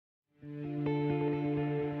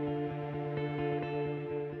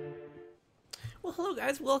Well, hello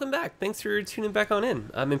guys, welcome back. Thanks for tuning back on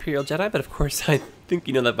in. I'm ImperialJedi, but of course I think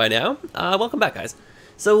you know that by now. Welcome back, guys.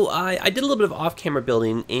 So I did a little bit of off-camera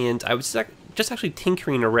building, and I was just actually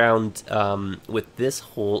tinkering around with this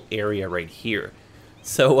whole area right here.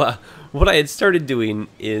 So what I had started doing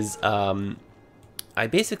is I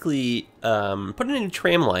basically put in a new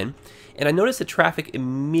tram line, and I noticed that traffic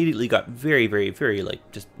immediately got very,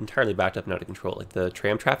 like, just entirely backed up and out of control, like the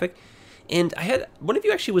tram traffic. And I had, one of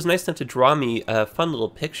you actually was nice enough to draw me a fun little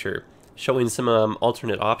picture showing some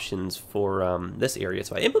alternate options for this area.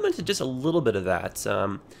 So I implemented just a little bit of that.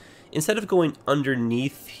 Instead of going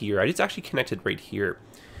underneath here, I just actually connected right here.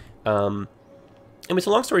 And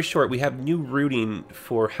so long story short, we have new routing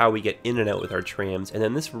for how we get in and out with our trams. And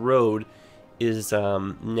then this road is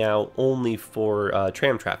now only for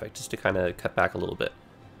tram traffic, just to kind of cut back a little bit.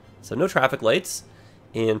 So no traffic lights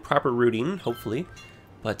and proper routing, hopefully.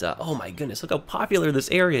 But, oh my goodness, look how popular this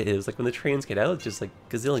area is. Like, when the trains get out, just like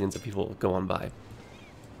gazillions of people go on by.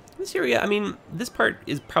 This area, I mean, this part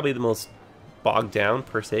is probably the most bogged down,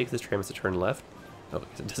 per se, because this tram has to turn left. Oh,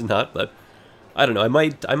 it does not, but I don't know. I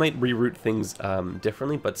might reroute things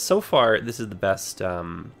differently, but so far, this is the best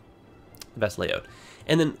layout.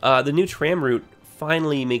 And then the new tram route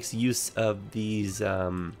finally makes use of these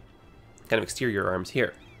kind of exterior arms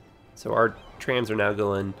here. So our trams are now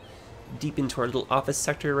going deep into our little office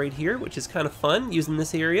sector right here, which is kind of fun using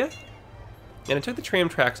this area. And I took the tram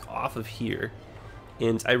tracks off of here,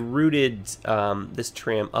 and I routed this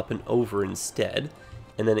tram up and over instead,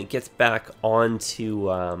 and then it gets back onto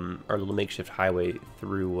our little makeshift highway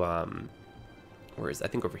through, where is it? I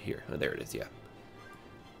think over here. Oh, there it is, yeah.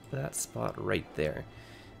 That spot right there.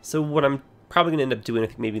 So what I'm probably going to end up doing, I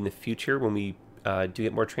think maybe in the future when we do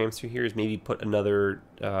get more trams through here, is maybe put another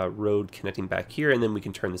road connecting back here, and then we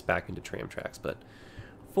can turn this back into tram tracks. But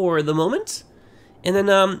for the moment, and then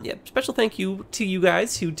yeah, special thank you to you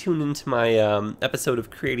guys who tuned into my episode of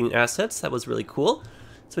creating assets. That was really cool.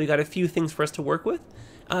 So we got a few things for us to work with.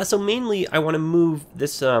 So mainly, I want to move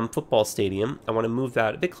this football stadium. I want to move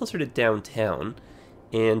that a bit closer to downtown,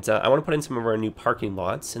 and I want to put in some of our new parking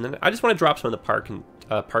lots. And then I just want to drop some of the parks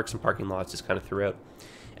and parking lots just kind of throughout.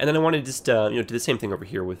 And then I want to just you know, do the same thing over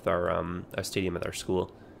here with our stadium at our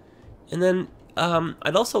school. And then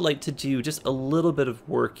I'd also like to do just a little bit of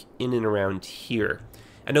work in and around here.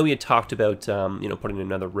 I know we had talked about you know, putting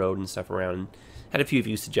another road and stuff around. And had a few of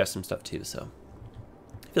you suggest some stuff too, so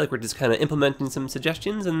I feel like we're just kind of implementing some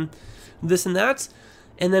suggestions and this and that.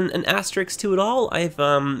 And then an asterisk to it all, I've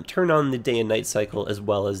turned on the day and night cycle as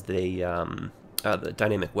well as the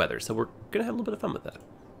dynamic weather. So we're gonna have a little bit of fun with that.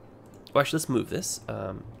 Well, actually, let's move this.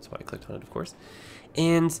 That's why I clicked on it, of course.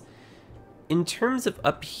 And in terms of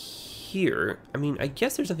up here, I mean, I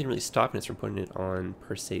guess there's nothing really stopping us from putting it on,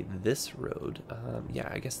 per se, this road. Yeah,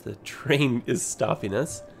 I guess the train is stopping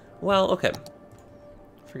us. Well, okay.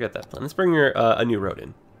 Forget that plan. Let's bring a new road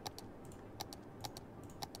in.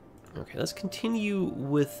 Okay, let's continue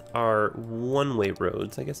with our one-way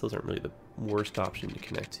roads. I guess those aren't really the worst option to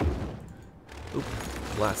connect to.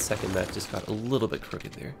 Oop, last second that just got a little bit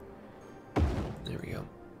crooked there. There we go.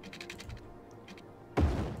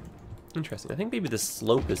 Interesting. I think maybe the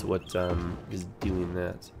slope is what is doing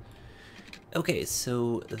that. Okay,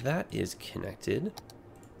 so that is connected.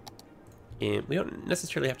 And we don't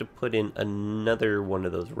necessarily have to put in another one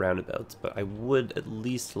of those roundabouts, but I would at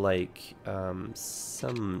least like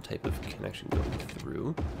some type of connection going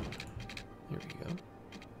through. There we go.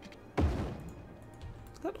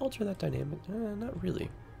 Does that alter that dynamic? Not really.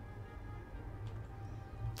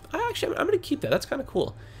 Actually, I'm going to keep that. That's kind of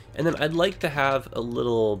cool. And then I'd like to have a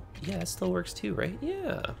little... Yeah, it still works too, right?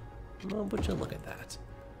 Yeah. Well, would you look at that?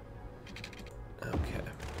 Okay.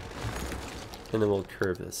 And then we'll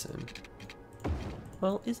curve this in.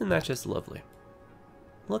 Well, isn't that just lovely?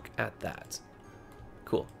 Look at that.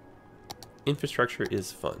 Cool. Infrastructure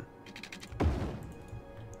is fun.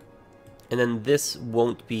 And then this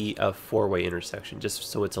won't be a four-way intersection, just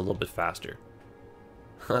so it's a little bit faster.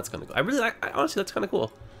 That's kind of cool. I really like... Honestly, that's kind of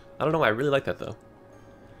cool. I don't know why, I really like that though.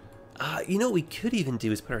 You know what we could even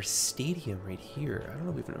do is put our stadium right here. I don't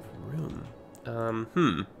know if we have enough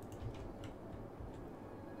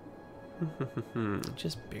room.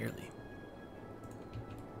 Just barely.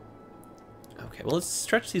 Okay, well let's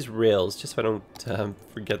stretch these rails just so I don't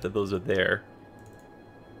forget that those are there.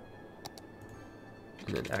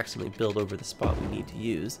 And then accidentally build over the spot we need to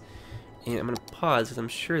use. And I'm going to pause because I'm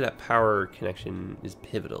sure that power connection is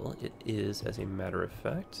pivotal. It is, as a matter of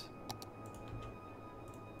fact.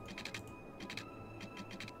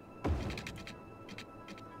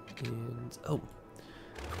 And, oh,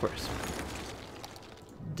 of course.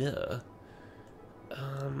 Duh.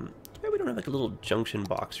 Yeah, we don't have like a little junction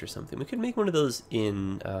box or something. We could make one of those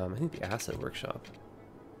in, I think, the asset workshop.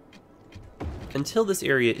 Until this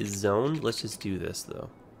area is zoned, let's just do this, though.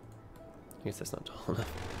 I guess that's not tall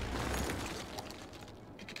enough.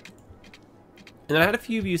 And I had a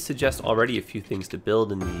few of you suggest already a few things to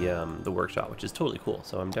build in the workshop, which is totally cool.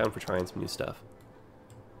 So I'm down for trying some new stuff.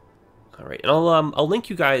 All right, and I'll link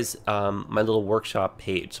you guys my little workshop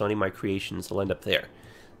page, so any of my creations will end up there,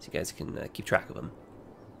 so you guys can keep track of them.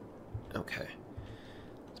 Okay,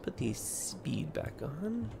 let's put the speed back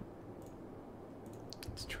on.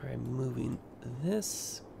 Let's try moving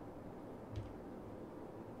this.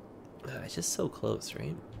 It's just so close,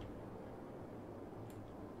 right?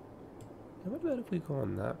 And what about if we go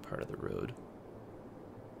on that part of the road?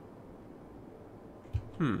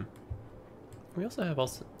 We also have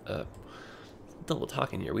double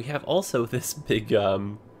talking here. We have also this big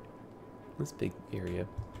area.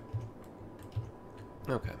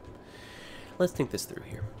 Okay, let's think this through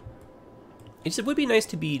here. It would be nice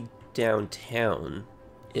to be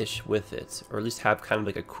downtown-ish with it, or at least have kind of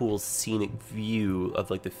like a cool scenic view of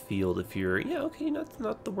like the field. If you're, yeah, okay, that's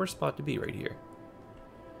not the worst spot to be right here.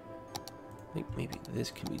 I think maybe this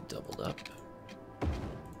can be doubled up.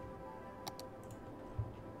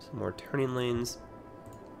 Some more turning lanes.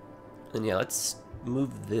 And yeah, let's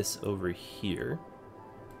move this over here.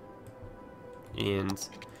 And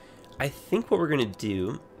I think what we're gonna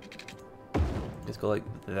do is go like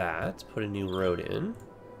that, put a new road in.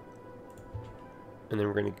 And then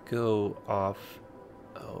we're gonna go off.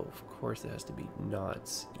 Oh, of course it has to be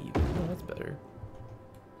not even. Oh, that's better.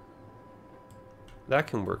 That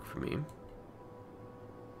can work for me.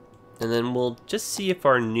 And then we'll just see if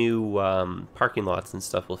our new parking lots and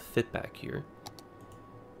stuff will fit back here.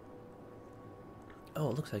 Oh,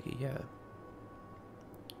 it looks like it, yeah.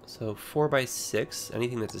 So 4x6,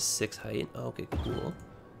 anything that's a 6 height. Oh, okay, cool.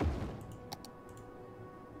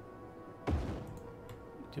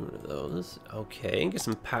 Do one of those. Okay, get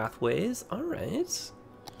some pathways. All right.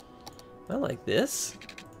 I like this.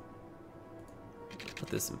 Put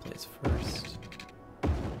this in place first.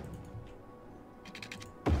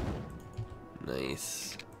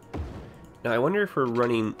 Nice. Now I wonder if we're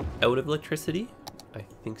running out of electricity. I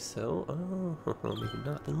think so. Oh, maybe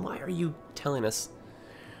not. Then why are you telling us?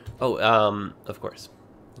 Oh, of course.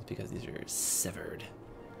 It's because these are severed.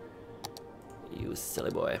 You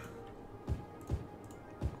silly boy.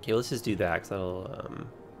 Okay, let's just do that, because that'll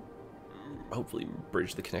hopefully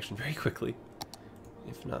bridge the connection very quickly.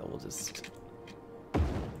 If not, we'll just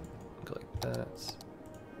go like that.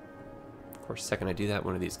 Of course, second I do that,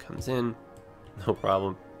 one of these comes in. No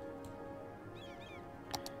problem.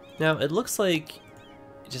 Now, it looks like,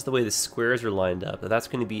 just the way the squares are lined up, that's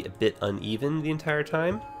going to be a bit uneven the entire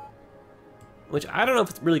time. Which, I don't know if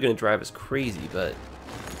it's really going to drive us crazy, but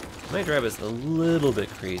it might drive us a little bit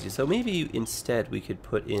crazy. So maybe instead we could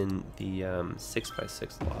put in the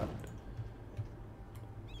 6x6 lot.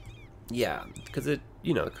 Yeah, because it,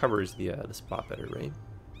 you know, it covers the spot better, right?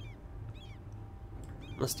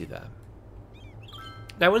 Let's do that.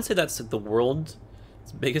 Now, I wouldn't say that's the world's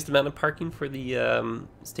biggest amount of parking for the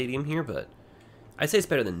stadium here, but I'd say it's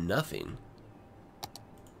better than nothing.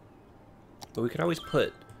 But we could always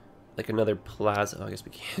put like another plaza. Oh, I guess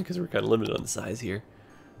we can't because we're kind of limited on the size here.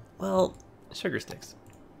 Well, sugar sticks.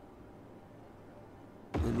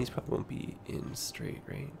 And these probably won't be in straight,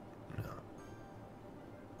 right? No.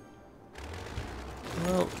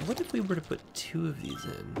 Well, what if we were to put 2 of these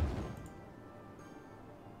in?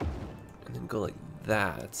 And then go like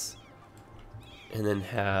that. And then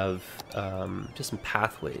have just some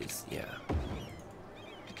pathways, yeah.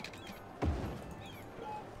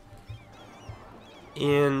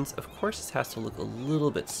 And of course this has to look a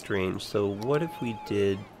little bit strange, so what if we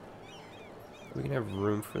did... Are we gonna have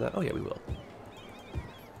room for that? Oh yeah, we will. I'm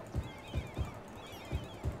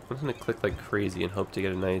just gonna click like crazy and hope to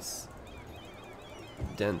get a nice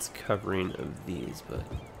dense covering of these, but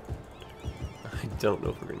I don't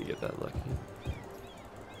know if we're gonna get that lucky.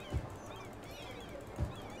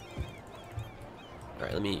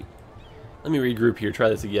 Alright, let me regroup here, try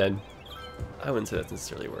this again. I wouldn't say that's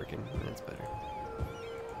necessarily working. That's better.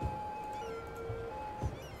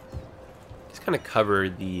 Just kind of cover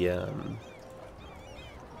the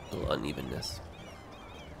little unevenness.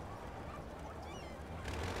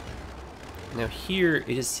 Now here,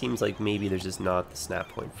 it just seems like maybe there's just not the snap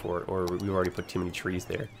point for it, or we've already put too many trees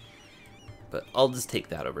there. But I'll just take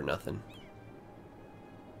that over nothing.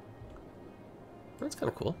 That's kind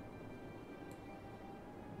of cool.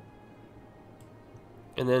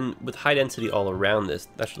 And then with high density all around this,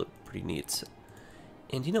 that should look pretty neat.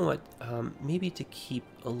 And you know what? Maybe to keep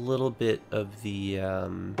a little bit of the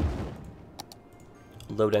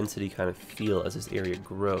low density kind of feel as this area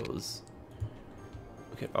grows,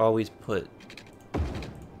 we could always put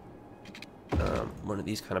one of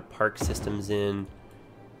these kind of park systems in,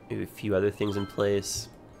 maybe a few other things in place.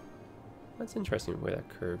 That's interesting the way that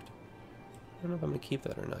curved. I don't know if I'm going to keep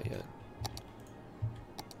that or not yet.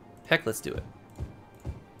 Heck, let's do it.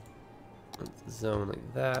 Let's zone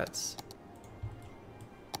like that.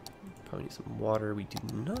 Probably need some water. We do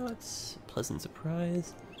not. Pleasant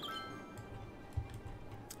surprise.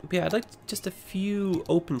 But yeah, I'd like just a few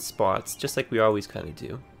open spots, just like we always kind of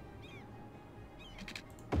do.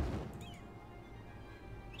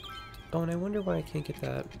 Oh, and I wonder why I can't get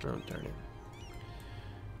that. Oh, darn it.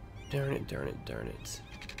 Darn it, darn it, darn it.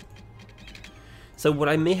 So what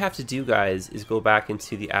I may have to do, guys, is go back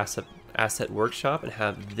into the asset workshop and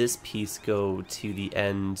have this piece go to the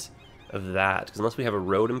end of that. Because unless we have a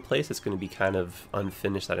road in place, it's going to be kind of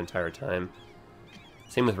unfinished that entire time.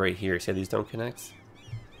 Same with right here. See how these don't connect?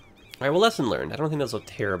 Alright, well, lesson learned. I don't think those look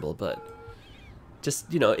terrible, but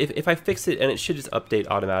just, you know, if I fix it, and it should just update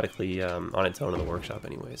automatically on its own in the workshop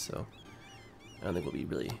anyway, so I don't think we'll be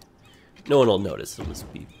really... No one will notice. It'll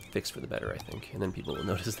just be fixed for the better, I think. And then people will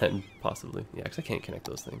notice then, possibly. Yeah, because I can't connect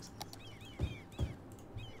those things.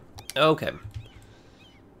 Okay.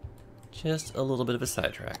 Just a little bit of a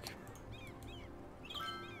sidetrack.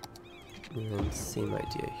 And same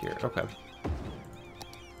idea here. Okay.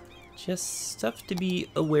 Just stuff to be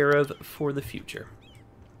aware of for the future.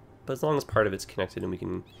 But as long as part of it's connected and we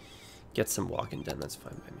can get some walking done, that's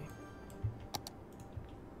fine by me.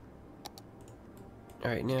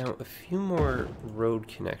 Alright, now a few more road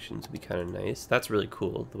connections would be kind of nice. That's really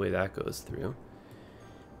cool, the way that goes through.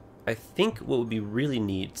 I think what would be really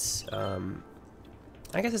neat,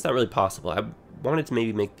 I guess it's not really possible. I wanted to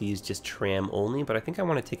maybe make these just tram only, but I think I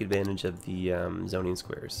want to take advantage of the zoning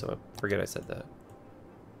squares, so I forget I said that.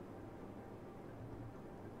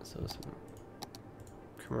 So some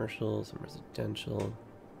commercial, some residential.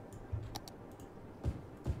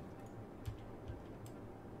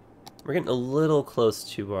 We're getting a little close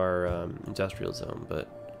to our industrial zone, but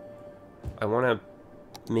I want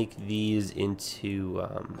to make these into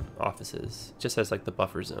offices, just as like the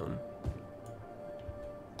buffer zone.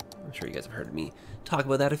 I'm sure you guys have heard me talk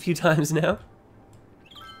about that a few times now.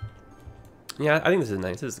 Yeah, I think this is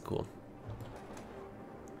nice. This is cool.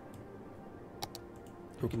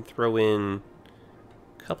 We can throw in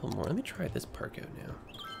a couple more. Let me try this park out now.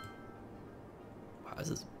 Wow, this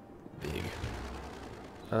is big.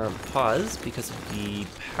 Pause because of the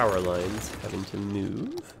power lines having to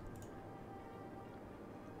move.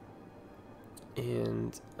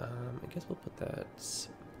 And I guess we'll put that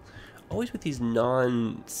always with these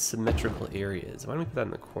non-symmetrical areas. Why don't we put that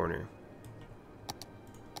in the corner?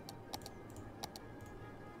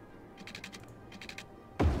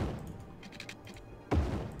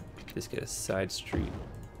 Just get a side street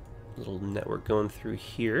little network going through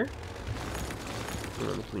here. I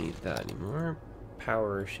don't think we need that anymore.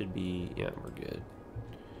 Power should be, yeah, we're good.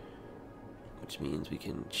 Which means we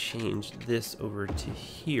can change this over to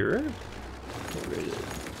here. Get rid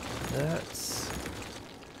of that.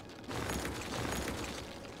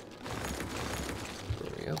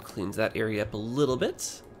 There we go. Cleans that area up a little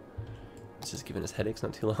bit. It's just giving us headaches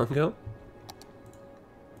not too long ago.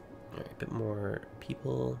 Alright, a bit more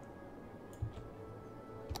people.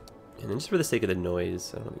 And then just for the sake of the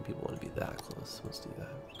noise, I don't think people want to be that close. Let's do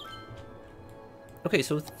that. Okay,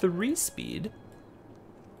 so 3-speed.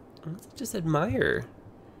 Let's just admire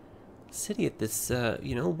the city at this,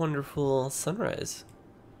 you know, wonderful sunrise.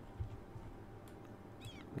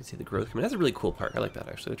 You can see the growth coming. That's a really cool park. I like that,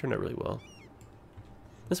 actually. It turned out really well.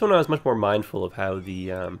 This one I was much more mindful of how the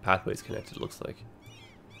pathways connected, it looks like.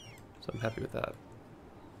 So I'm happy with that.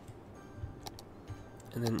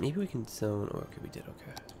 And then maybe we can zone... Oh, okay, we did,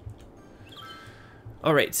 okay.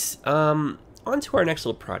 Alright, on to our next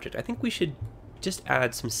little project. I think we should just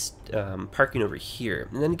add some parking over here.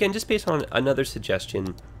 And then again, just based on another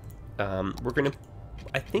suggestion, we're going to,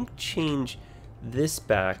 I think, change this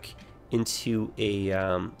back into a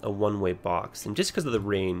one-way box. And just because of the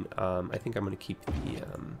rain, I think I'm going to keep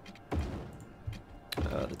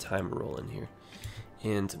the timer rolling here.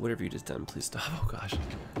 And whatever you just done, please stop. Oh gosh,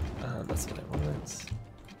 that's what I want.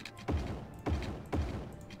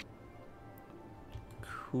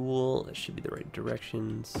 Cool, that should be the right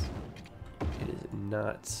directions. It is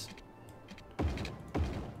not.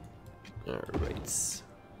 Alright.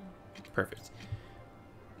 Perfect.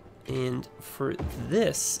 And for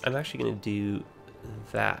this, I'm actually going to do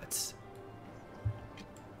that.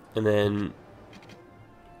 And then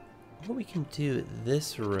what we can do at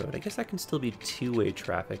this road, I guess that can still be two-way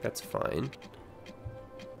traffic, that's fine.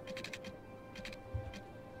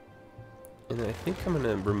 And then I think I'm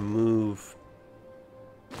gonna remove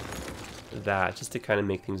that just to kind of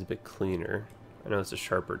make things a bit cleaner. I know it's a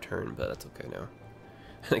sharper turn, but that's okay now.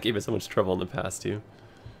 That gave us so much trouble in the past too.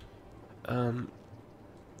 Alright,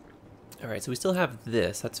 so we still have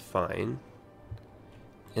this, that's fine.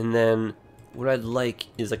 And then what I'd like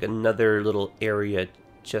is like another little area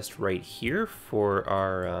just right here for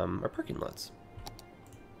our parking lots.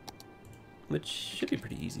 Which should be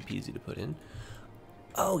pretty easy peasy to put in.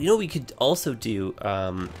 Oh, you know what we could also do?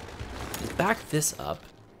 Back this up,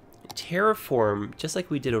 terraform just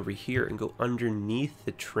like we did over here and go underneath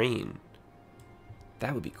the train.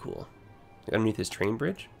 That would be cool. Like underneath this train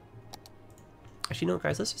bridge. Actually, no,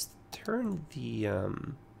 guys, let's just turn the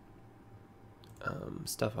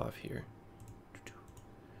stuff off here.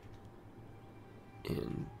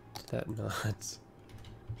 And that not.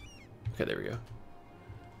 Okay, there we go.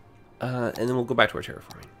 And then we'll go back to our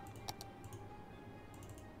terraforming.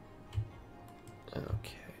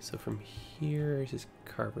 Okay, so from here, let's just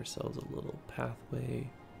carve ourselves a little pathway.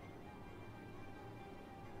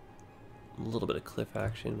 A little bit of cliff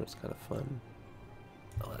action, which is kind of fun.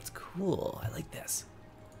 Oh, that's cool. I like this.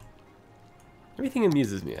 Everything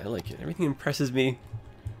amuses me. I like it. Everything impresses me.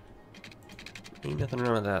 Ain't nothing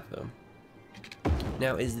wrong with that, though.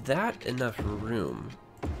 Now, is that enough room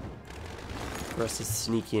for us to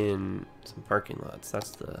sneak in some parking lots?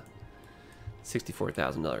 That's the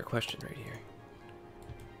 $64,000 question right here.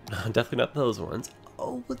 No, definitely not those ones.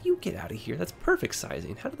 Oh, will you get out of here? That's perfect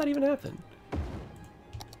sizing. How did that even happen?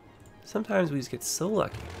 Sometimes we just get so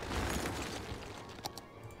lucky.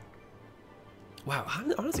 Wow,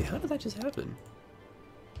 honestly, how did that just happen?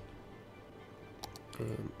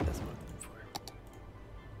 And that's what I'm looking for.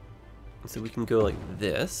 So we can go like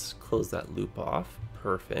this, close that loop off.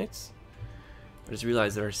 Perfect. I just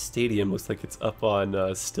realized that our stadium looks like it's up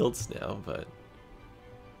on stilts now, but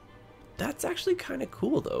that's actually kind of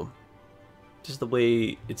cool though. Just the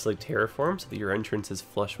way it's like terraformed so that your entrance is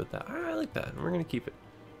flush with that. I like that, and we're gonna keep it.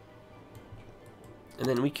 And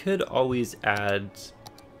then we could always add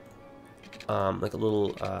like a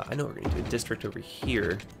little, I know we're going to do a district over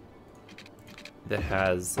here that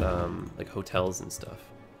has like hotels and stuff.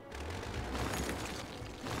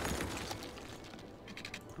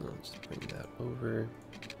 I'll just bring that over.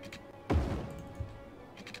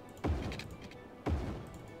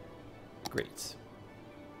 Great.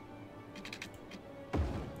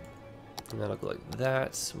 And that'll go like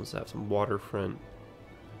that. So we'll have some waterfront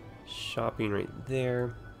shopping right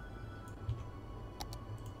there.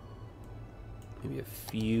 Maybe a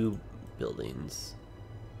few buildings.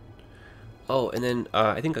 Oh, and then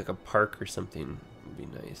I think like a park or something would be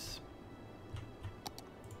nice.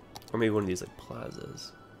 Or maybe one of these like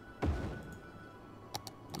plazas.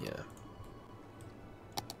 Yeah.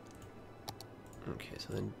 Okay,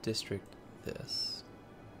 so then district this.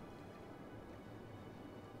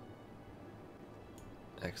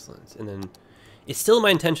 Excellent. And then it's still my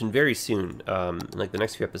intention very soon, in like the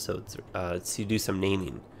next few episodes, to do some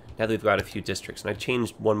naming. Now that we've got a few districts, and I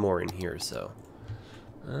changed one more in here, so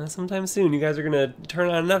sometime soon you guys are gonna turn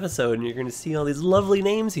on an episode and you're gonna see all these lovely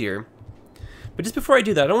names here. But just before I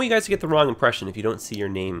do that, I don't want you guys to get the wrong impression if you don't see your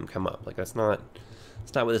name come up. Like that's not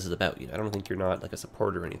what this is about. You know, I don't think you're not like a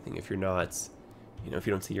supporter or anything if you're not, you know, if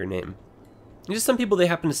you don't see your name. And just some people, they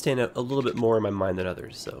happen to stand out a little bit more in my mind than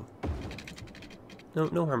others. So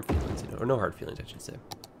no harm feelings, you know, or no hard feelings, I should say.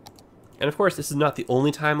 And of course, this is not the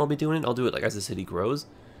only time I'll be doing it. I'll do it like as the city grows.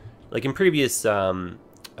 Like in previous little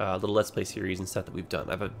Let's Play series and stuff that we've done,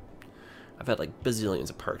 I've had like bazillions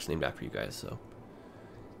of parks named after you guys, so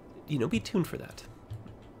you know, be tuned for that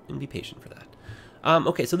and be patient for that.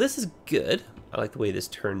 Okay, so this is good. I like the way this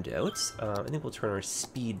turned out. I think we'll turn our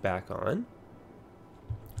speed back on.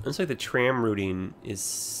 Looks like the tram routing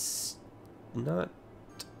is not.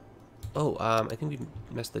 Oh, I think we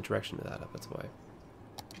messed the direction of that up. That's why.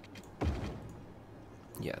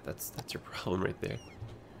 Yeah, that's your problem right there.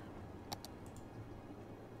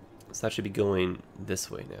 So that should be going this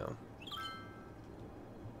way now.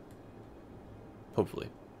 Hopefully.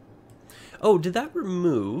 Oh, did that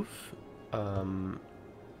remove? No,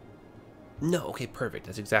 okay, perfect.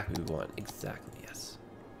 That's exactly what we want. Exactly, yes.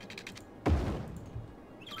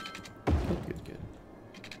 Good.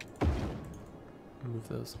 Move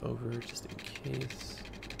those over just in case.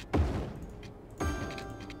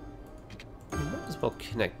 We might as well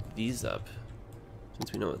connect these up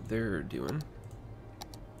since we know what they're doing.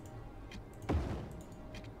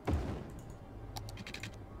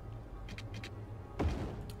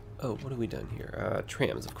 Oh, what have we done here?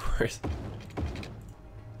 Trams, of course.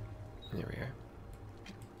 There we are.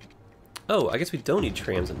 Oh, I guess we don't need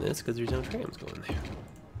trams in this because there's no trams going there.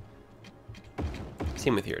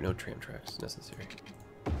 Same with here, no tram tracks necessary.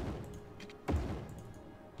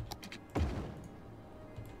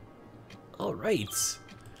 Alright.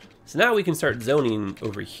 So now we can start zoning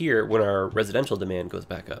over here when our residential demand goes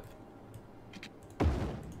back up.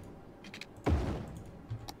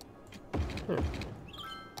 And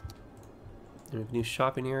we have a new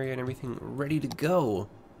shopping area and everything ready to go.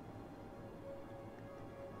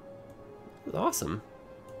 Awesome.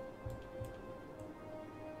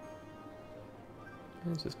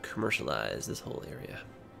 Let's just commercialize this whole area.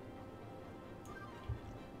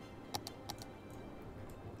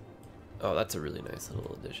 Oh, that's a really nice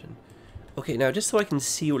little addition. Okay, now just so I can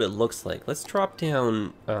see what it looks like, let's drop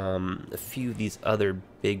down a few of these other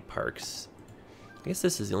big parks. I guess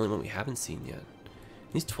this is the only one we haven't seen yet.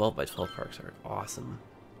 These 12 by 12 parks are awesome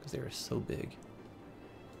because they are so big.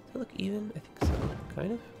 Does that look even? I think so.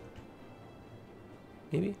 Kind of.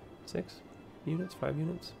 Maybe 6 units, 5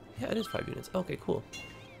 units. Yeah, it is 5 units. Okay, cool.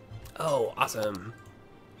 Oh, awesome.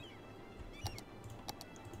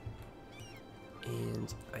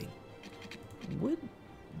 And I would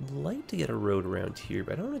like to get a road around here,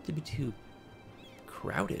 but I don't want it to be too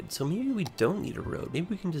crowded. So maybe we don't need a road. Maybe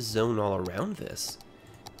we can just zone all around this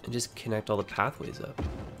and just connect all the pathways up.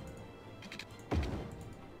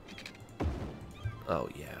 Oh,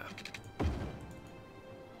 yeah.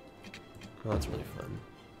 Well, that's really fun.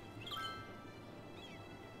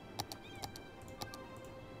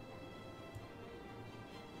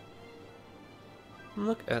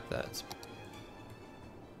 Look at that.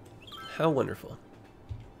 How wonderful.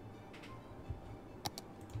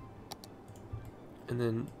 And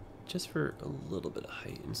then, just for a little bit of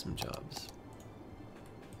height and some jobs.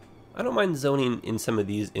 I don't mind zoning in some of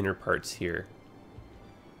these inner parts here.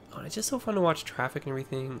 Oh, it's just so fun to watch traffic and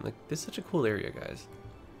everything. Like, this is such a cool area, guys.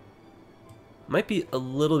 Might be a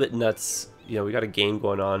little bit nuts. You know, we got a game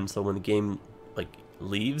going on, so when the game, like,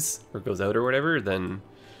 leaves or goes out or whatever, then,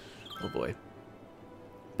 oh boy.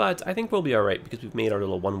 But I think we'll be alright because we've made our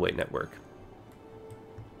little one-way network.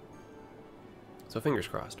 So fingers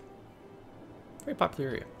crossed. Very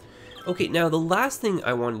popular area. Okay, now the last thing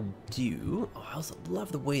I want to do... Oh, I also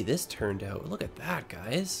love the way this turned out. Look at that,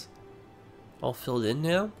 guys. All filled in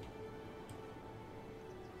now.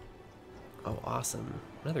 Oh, awesome.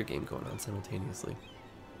 Another game going on simultaneously.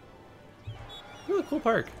 Really cool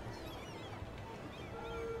park.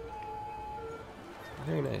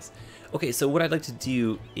 Very nice. Okay, so what I'd like to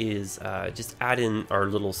do is just add in our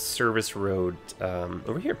little service road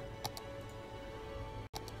over here.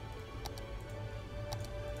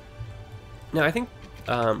 Now, I think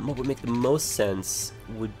what would make the most sense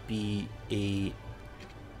would be a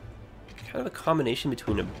kind of a combination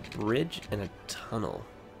between a bridge and a tunnel.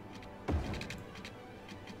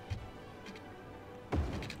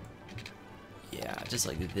 Yeah, just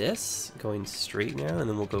like this, going straight now, and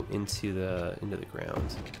then we'll go into the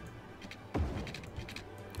ground.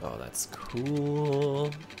 Oh, that's cool.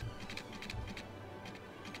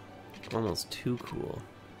 Almost too cool.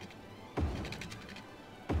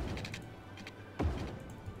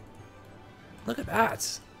 Look at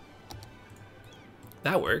that.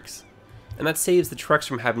 That works. And that saves the trucks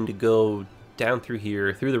from having to go down through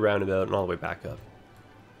here, through the roundabout, and all the way back up.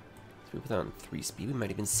 So we put that on 3 speed. We might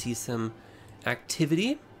even see some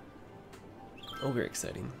activity. Oh, very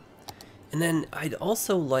exciting. And then I'd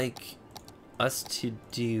also like us to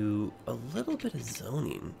do a little bit of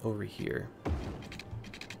zoning over here.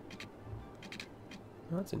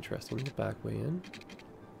 Oh, that's interesting. The back way in.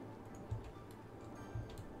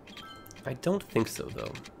 I don't think so,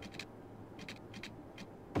 though.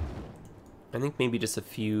 I think maybe just a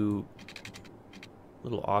few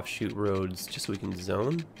little offshoot roads just so we can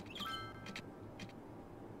zone.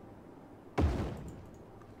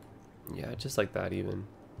 Yeah, just like that even.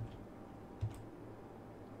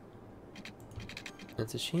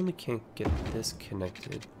 It's a shame we can't get this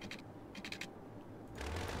connected.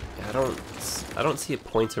 Yeah, I don't see a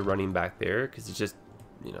point to running back there because it's just,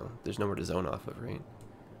 you know, there's nowhere to zone off of, right?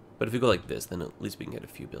 But if we go like this, then at least we can get a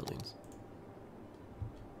few buildings.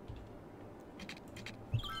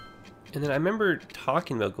 And then I remember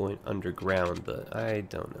talking about going underground, but I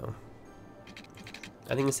don't know.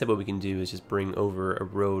 I think instead what we can do is just bring over a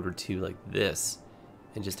road or two like this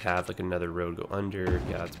and just have like another road go under.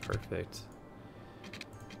 Yeah, that's perfect.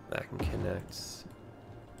 That can connect.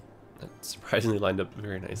 That surprisingly lined up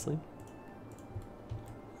very nicely.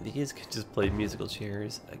 These can just play musical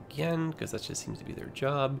chairs again, because that just seems to be their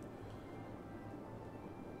job.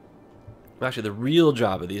 Actually, the real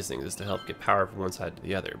job of these things is to help get power from one side to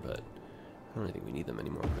the other, but I don't really think we need them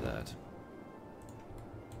anymore for that.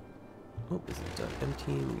 Oh, this is done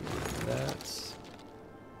emptying. We need that.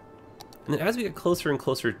 And then as we get closer and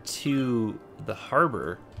closer to the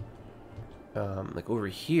harbor, like over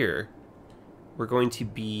here, we're going to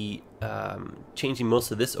be changing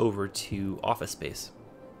most of this over to office space.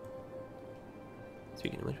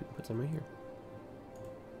 Speaking of which, we can put some right here.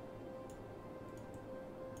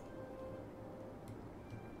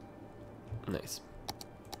 Nice.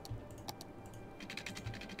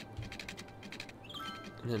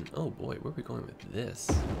 And then, oh boy, where are we going with this?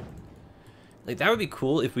 Like, that would be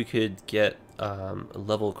cool if we could get a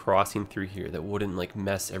level crossing through here that wouldn't, like,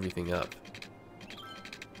 mess everything up.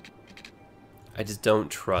 I just don't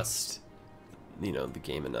trust, you know, the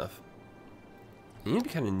game enough. And it'd be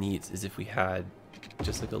kind of neat is if we had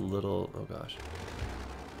just, like, a little, oh gosh.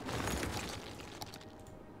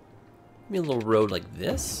 Maybe a little road like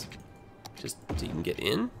this, just so you can get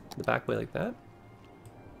in the back way like that.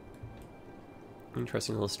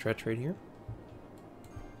 Interesting little stretch right here.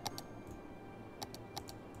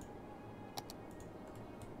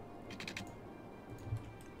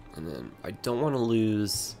 And then I don't want to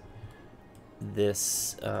lose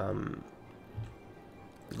this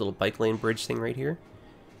little bike lane bridge thing right here.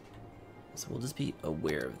 So we'll just be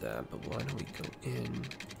aware of that, but why don't we go in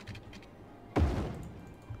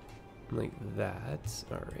like that?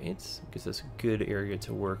 All right, gives us a good area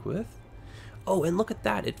to work with. Oh, and look at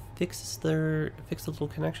that, it fixes the little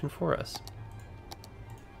connection for us.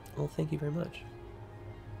 Well, thank you very much.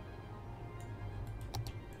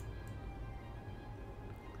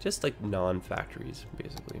 Just like non-factories,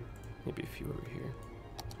 basically. Maybe a few over here.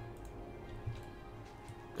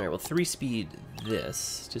 Alright, well, 3-speed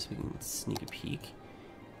this, just so we can sneak a peek.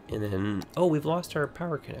 And then, oh, we've lost our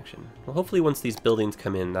power connection. Well, hopefully once these buildings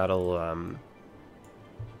come in, that'll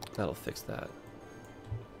fix that.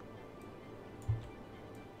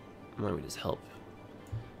 Why don't we just help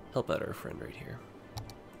out our friend right here.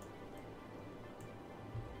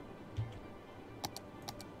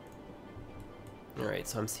 Alright,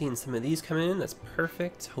 so I'm seeing some of these come in. That's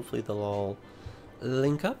perfect. Hopefully they'll all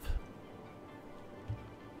link up.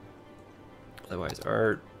 Otherwise,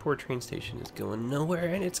 our poor train station is going nowhere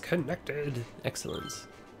and it's connected. Excellent.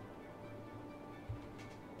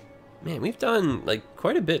 Man, we've done like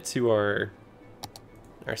quite a bit to our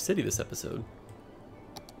city this episode.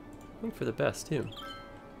 I think for the best too.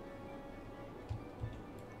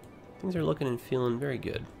 Things are looking and feeling very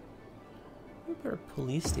good. We put our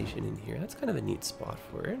police station in here. That's kind of a neat spot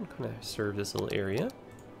for it. Kind of serve this little area.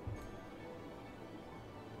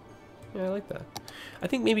 Yeah, I like that. I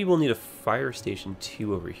think maybe we'll need a fire station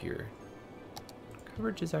too over here.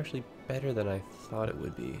 Coverage is actually better than I thought it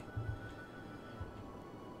would be.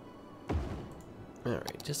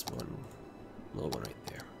 Alright, just one little one right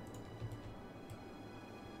there.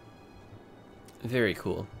 Very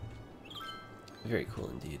cool. Very cool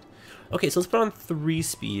indeed. Okay, so let's put on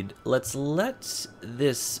 3-speed. Let's let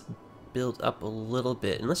this build up a little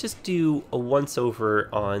bit, and let's just do a once-over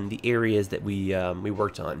on the areas that we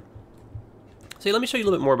worked on. So yeah, let me show you a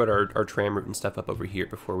little bit more about our tram route and stuff up over here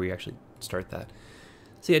before we actually start that.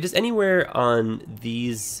 So yeah, just anywhere on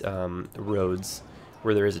these roads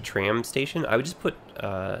where there is a tram station, I would just put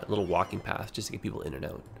a little walking path just to get people in and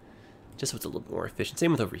out. Just so it's a little bit more efficient.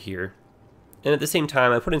 Same with over here. And at the same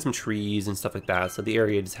time, I put in some trees and stuff like that, so the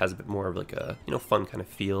area just has a bit more of like a, you know, fun kind of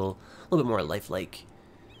feel, a little bit more lifelike.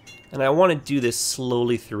 And I want to do this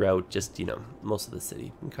slowly throughout just, you know, most of the city.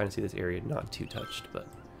 You can kind of see this area not too touched, but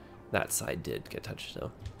that side did get touched,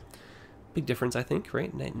 so. Big difference, I think,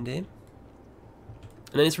 right? Night and day. And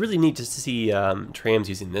then it's really neat just to see trams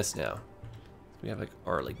using this now. We have like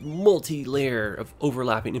our like multi-layer of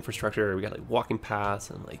overlapping infrastructure. We got like walking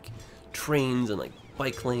paths and like trains and like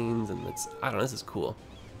bike lanes, and it's, I don't know, this is cool.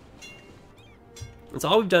 And so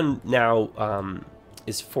all we've done now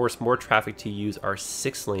is force more traffic to use our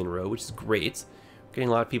 6-lane road, which is great. We're getting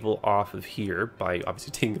a lot of people off of here by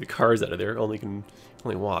obviously taking the cars out of there. Only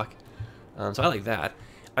walk. So I like that.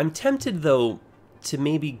 I'm tempted though to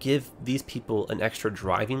maybe give these people an extra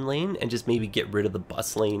driving lane and just maybe get rid of the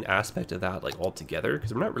bus lane aspect of that like altogether,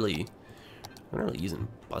 because we're not really using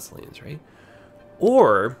bus lanes, right?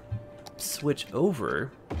 Or switch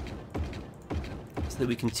over so that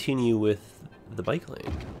we continue with the bike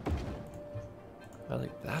lane. I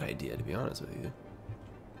like that idea, to be honest with you.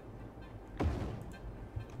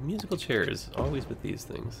 Musical chairs, always with these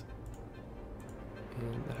things.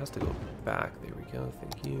 And that has to go back. There we go,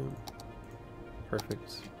 thank you.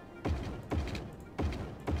 Perfect.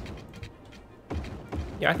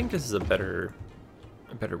 Yeah, I think this is a better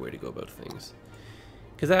a better way to go about things.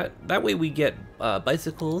 Because that way we get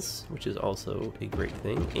bicycles, which is also a great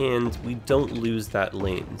thing, and we don't lose that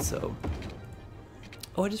lane, so...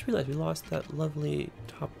 Oh, I just realized we lost that lovely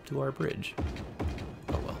top to our bridge.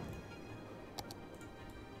 Oh well.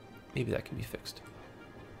 Maybe that can be fixed.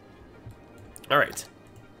 Alright.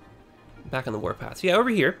 Back on the warpath. So yeah, over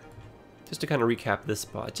here, just to kind of recap this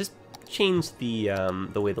spot, just change the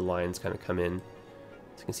way the lines kind of come in.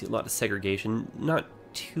 So you can see a lot of segregation. Not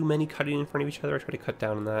too many cutting in front of each other. I try to cut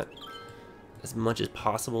down on that as much as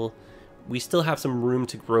possible. We still have some room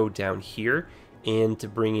to grow down here and to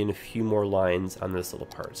bring in a few more lines on this little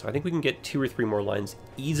part. So I think we can get 2 or 3 more lines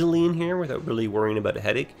easily in here without really worrying about a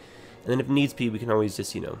headache. And then if needs be, we can always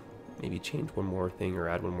just, you know, maybe change one more thing or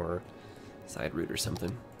add one more side route or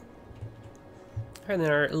something. And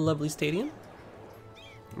then our lovely stadium.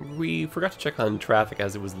 We forgot to check on traffic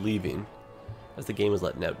as it was leaving, as the game was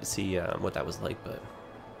letting out, to see what that was like, but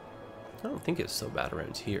I don't think it's so bad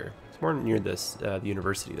around here. It's more near this the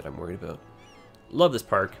university that I'm worried about. Love this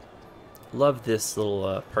park. Love this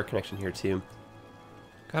little park connection here too.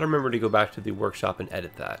 Gotta remember to go back to the workshop and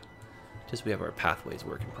edit that, just so we have our pathways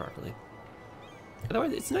working properly.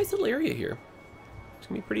 Otherwise, it's a nice little area here. It's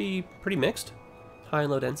gonna be pretty mixed, high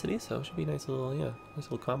and low density, so it should be a nice little nice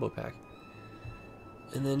little combo pack.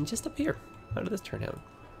 And then just up here, how did this turn out?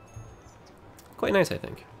 Quite nice, I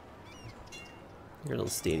think. Your little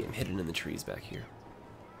stadium hidden in the trees back here.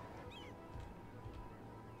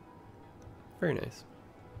 Very nice.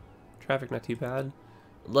 Traffic not too bad.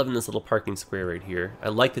 Loving this little parking square right here. I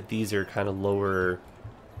like that these are kind of lower,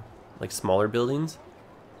 like smaller buildings.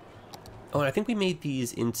 Oh, and I think we made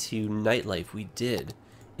these into nightlife. We did,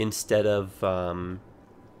 instead of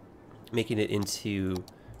making it into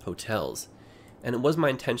hotels. And it was my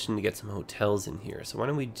intention to get some hotels in here. So why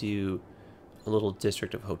don't we do a little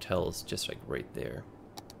district of hotels just like right there.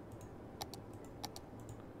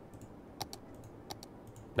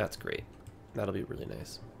 That's great. That'll be really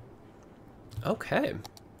nice. Okay.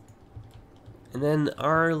 And then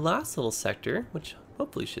our last little sector, which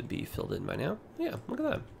hopefully should be filled in by now. Yeah, look at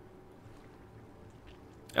that.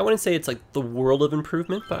 I wouldn't say it's like the world of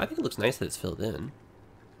improvement, but I think it looks nice that it's filled in.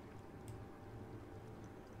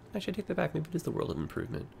 Actually, I take that back. Maybe it is the world of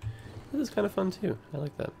improvement. This is kind of fun too. I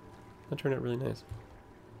like that. That turned out really nice.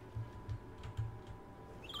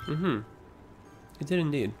 It did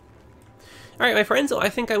indeed. Alright, my friends, so I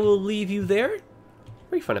think I will leave you there.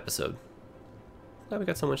 Very fun episode. Glad we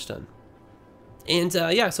got so much done. And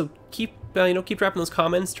yeah, so keep keep dropping those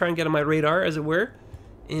comments, try and get on my radar, as it were.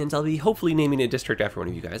 And I'll be hopefully naming a district after one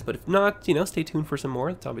of you guys. But if not, stay tuned for some more.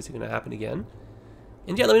 It's obviously going to happen again.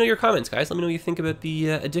 And yeah, let me know your comments, guys. Let me know what you think about the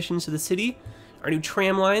additions to the city, our new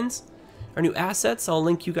tram lines, our new assets. I'll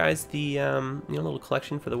link you guys the little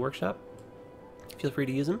collection for the workshop. Feel free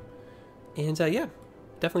to use them. And yeah,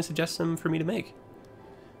 definitely suggest some for me to make.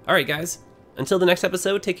 All right, guys. Until the next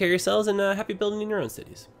episode, take care of yourselves and happy building in your own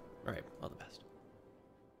cities. All right, all the best.